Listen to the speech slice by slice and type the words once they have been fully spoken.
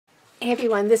Hey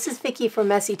everyone, this is Vicki from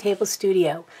Messy Table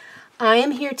Studio. I am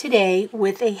here today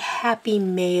with a Happy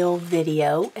Mail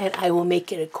video, and I will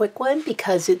make it a quick one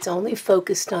because it's only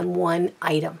focused on one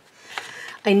item.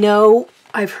 I know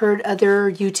I've heard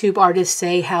other YouTube artists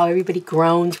say how everybody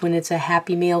groans when it's a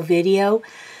Happy Mail video,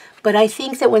 but I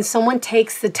think that when someone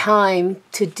takes the time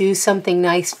to do something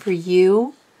nice for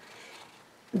you,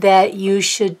 that you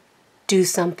should do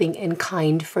something in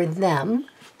kind for them.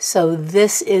 So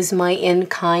this is my in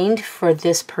kind for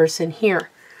this person here.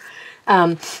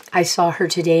 I saw her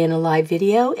today in a live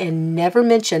video and never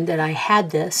mentioned that I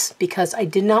had this because I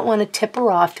did not want to tip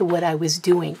her off to what I was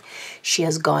doing. She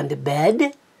has gone to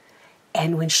bed,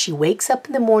 and when she wakes up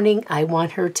in the morning, I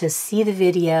want her to see the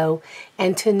video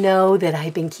and to know that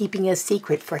I've been keeping a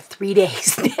secret for 3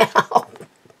 days now,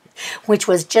 which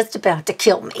was just about to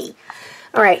kill me.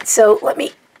 All right, so let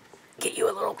me get you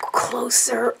a little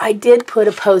closer. I did put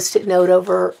a post-it note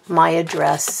over my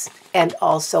address and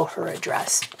also her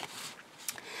address.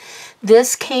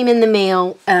 This came in the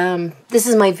mail. This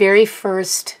is my very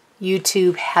first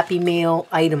YouTube Happy Mail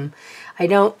item. I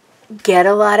don't get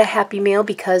a lot of Happy Mail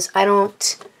because I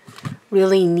don't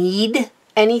really need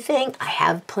anything. I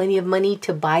have plenty of money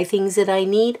to buy things that I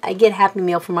need. I get Happy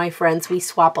Mail from my friends. We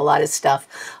swap a lot of stuff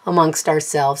amongst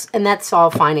ourselves, and that's all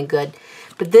fine and good.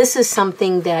 But this is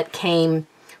something that came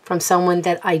from someone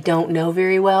that I don't know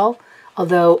very well,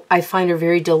 although I find her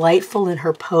very delightful in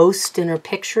her posts and her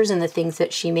pictures and the things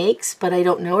that she makes, but I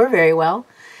don't know her very well.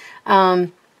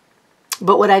 But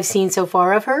what I've seen so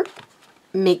far of her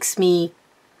makes me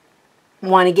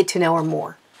want to get to know her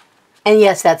more. And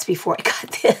yes, that's before I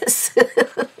got this.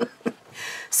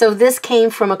 So this came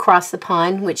from across the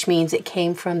pond, which means it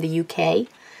came from the UK.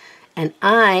 And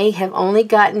I have only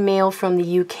gotten mail from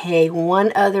the UK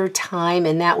one other time,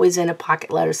 and that was in a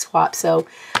pocket letter swap. So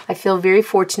I feel very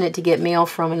fortunate to get mail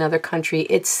from another country.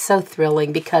 It's so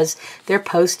thrilling because their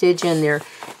postage and their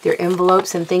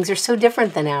envelopes and things are so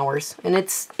different than ours. And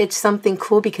it's something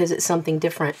cool because it's something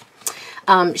different.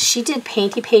 She did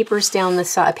painty papers down the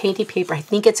side. Painty paper, I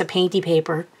think it's a painty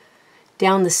paper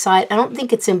down the side. I don't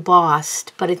think it's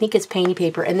embossed, but I think it's painty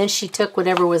paper. And then she took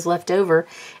whatever was left over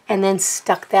and then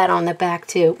stuck that on the back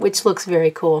too, which looks very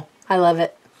cool. I love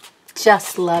it.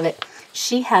 Just love it.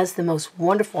 She has the most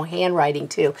wonderful handwriting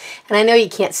too. And I know you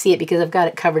can't see it because I've got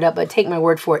it covered up, but take my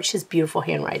word for it, she has beautiful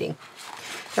handwriting.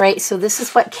 All right, so this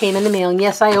is what came in the mail. And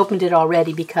yes, I opened it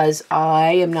already because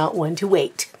I am not one to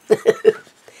wait.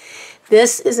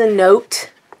 This is a note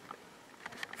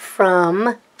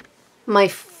from my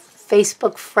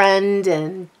Facebook friend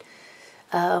and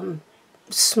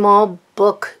small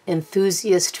book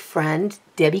enthusiast friend,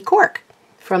 Debbie Corke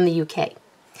from the UK.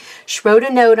 She wrote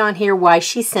a note on here why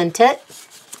she sent it,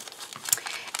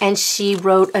 and she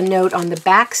wrote a note on the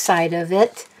back side of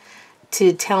it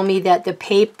to tell me that the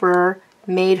paper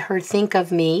made her think of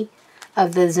me,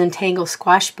 of the Zentangle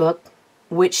squash book,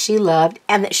 which she loved,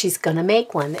 and that she's going to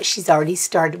make one, that she's already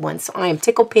started one. So I am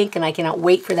tickled pink, and I cannot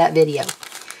wait for that video.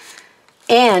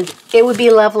 And it would be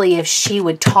lovely if she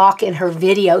would talk in her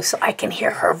video so I can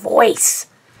hear her voice.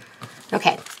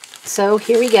 Okay, so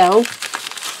here we go.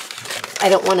 I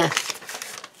don't want to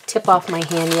tip off my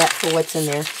hand yet for what's in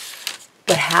there.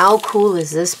 But how cool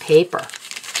is this paper?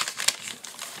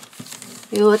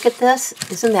 You look at this.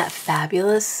 Isn't that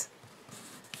fabulous?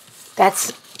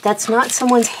 That's not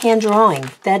someone's hand drawing.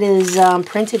 That is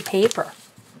printed paper.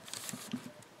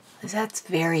 That's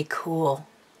very cool.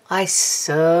 I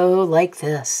so like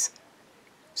this.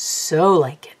 So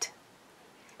like it.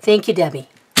 Thank you, Debbie.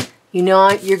 You know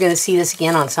you're going to see this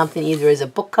again on something, either as a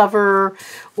book cover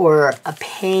or a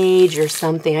page or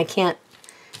something. I can't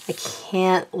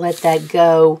let that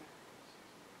go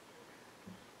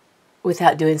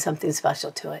without doing something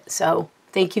special to it. So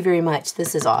thank you very much.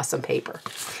 This is awesome paper.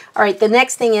 All right, the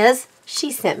next thing is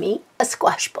she sent me a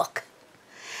squash book.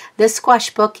 This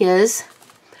squash book is...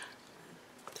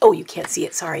 Oh, you can't see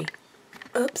it, sorry.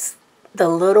 Oops. The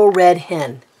Little Red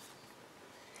Hen.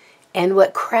 And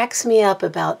what cracks me up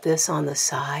about this on the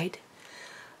side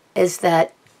is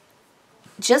that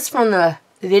just from the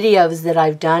videos that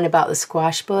I've done about the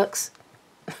squash books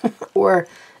or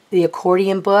the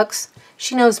accordion books,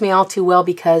 she knows me all too well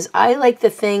because I like the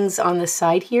things on the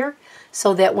side here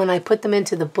so that when I put them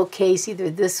into the bookcase, either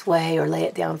this way or lay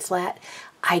it down flat,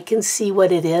 I can see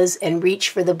what it is and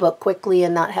reach for the book quickly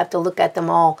and not have to look at them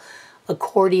all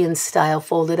accordion style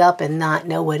folded up and not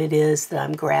know what it is that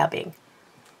I'm grabbing.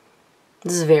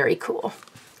 This is very cool.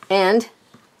 And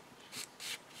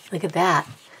look at that.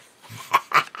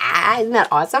 Isn't that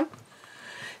awesome?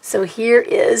 So here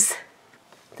is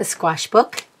the squash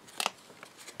book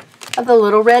of the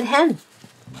Little Red Hen.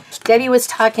 Debbie was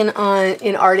talking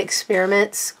in Art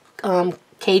Experiments,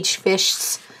 Caged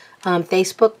Fish's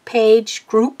Facebook page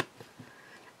group,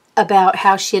 about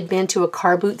how she had been to a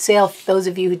car boot sale. For those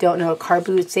of you who don't know a car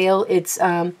boot sale, it's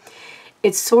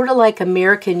sort of like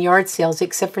American yard sales,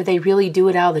 except for they really do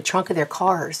it out of the trunk of their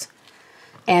cars.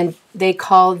 And they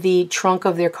call the trunk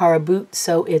of their car a boot,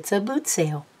 so it's a boot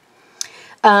sale.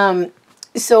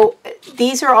 So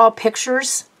these are all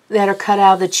pictures that are cut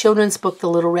out of the children's book, The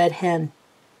Little Red Hen.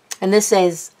 And this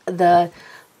is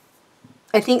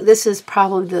I think this is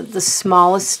probably the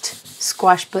smallest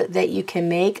squash boot that you can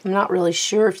make. I'm not really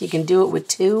sure if you can do it with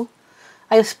 2.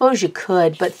 I suppose you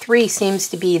could, but 3 seems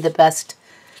to be the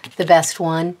best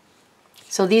one.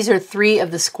 So these are 3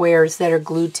 of the squares that are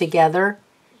glued together.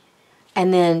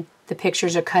 And then the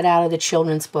pictures are cut out of the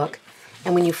children's book.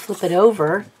 And when you flip it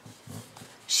over,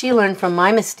 she learned from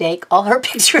my mistake, all her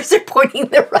pictures are pointing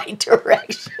the right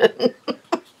direction.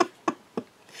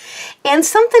 And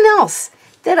something else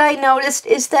that I noticed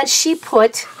is that she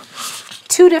put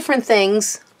 2 different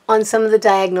things on some of the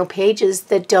diagonal pages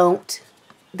that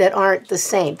aren't the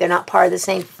same. They're not part of the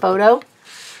same photo.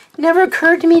 Never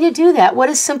occurred to me to do that. What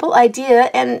a simple idea,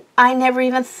 and I never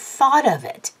even thought of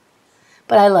it.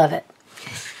 But I love it.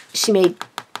 She made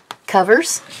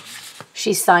covers.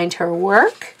 She signed her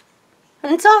work,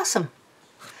 and it's awesome.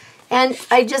 And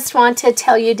I just want to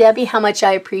tell you, Debbie, how much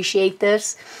I appreciate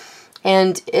this.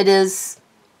 And it is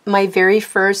my very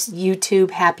first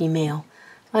YouTube Happy Mail.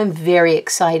 I'm very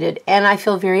excited, and I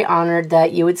feel very honored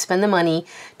that you would spend the money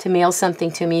to mail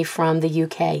something to me from the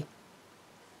UK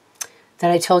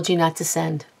that I told you not to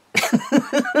send.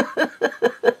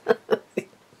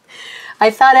 I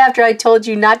thought after I told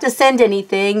you not to send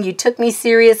anything, you took me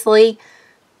seriously,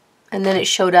 and then it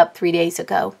showed up 3 days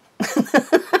ago.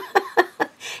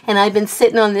 And I've been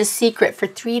sitting on this secret for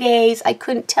 3 days. I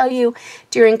couldn't tell you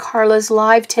during Carla's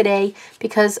live today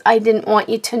because I didn't want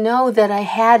you to know that I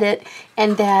had it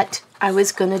and that I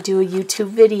was going to do a YouTube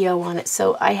video on it.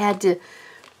 So I had to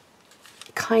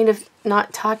kind of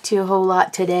not talk to you a whole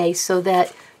lot today so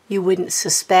that you wouldn't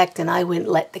suspect and I wouldn't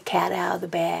let the cat out of the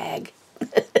bag.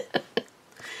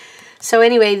 So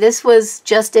anyway, this was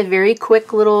just a very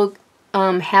quick little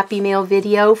Happy Mail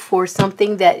video for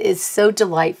something that is so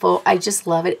delightful. I just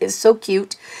love it. It's so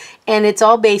cute. And it's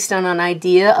all based on an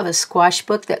idea of a squash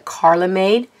book that Carla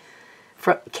made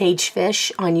from Caged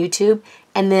Fish on YouTube.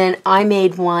 And then I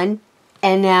made one.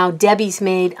 And now Debbie's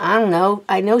made, I don't know,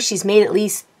 I know she's made at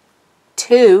least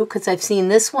 2 because I've seen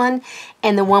this one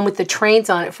and the one with the trains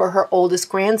on it for her oldest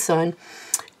grandson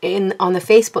on the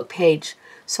Facebook page.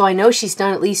 So I know she's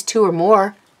done at least 2 or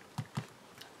more.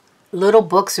 Little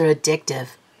books are addictive.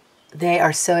 They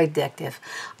are so addictive.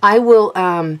 I will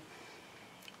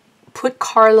put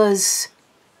Carla's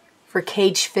for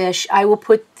Caged Fish. I will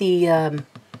put the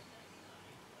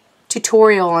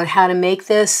tutorial on how to make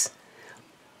this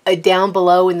down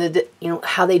below in the,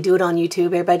 how they do it on YouTube.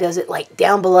 Everybody does it like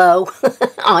down below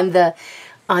on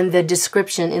the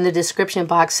description, in the description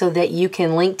box, so that you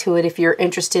can link to it if you're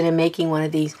interested in making one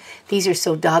of these. These are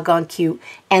so doggone cute,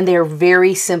 and they're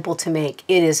very simple to make.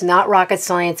 It is not rocket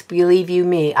science, believe you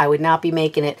me. I would not be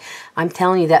making it. I'm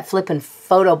telling you, that flipping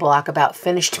photo block about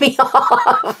finished me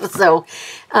off. So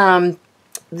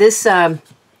this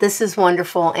is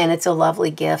wonderful, and it's a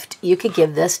lovely gift. You could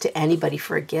give this to anybody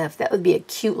for a gift. That would be a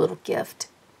cute little gift.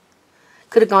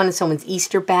 Could have gone in someone's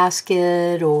Easter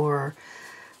basket, or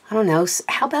I don't know,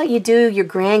 how about you do your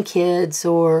grandkids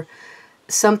or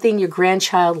something your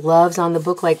grandchild loves on the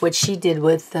book, like what she did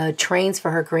with trains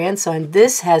for her grandson.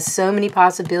 This has so many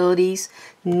possibilities,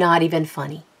 not even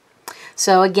funny.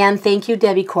 So again, thank you,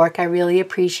 Debbie Corke. I really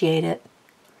appreciate it.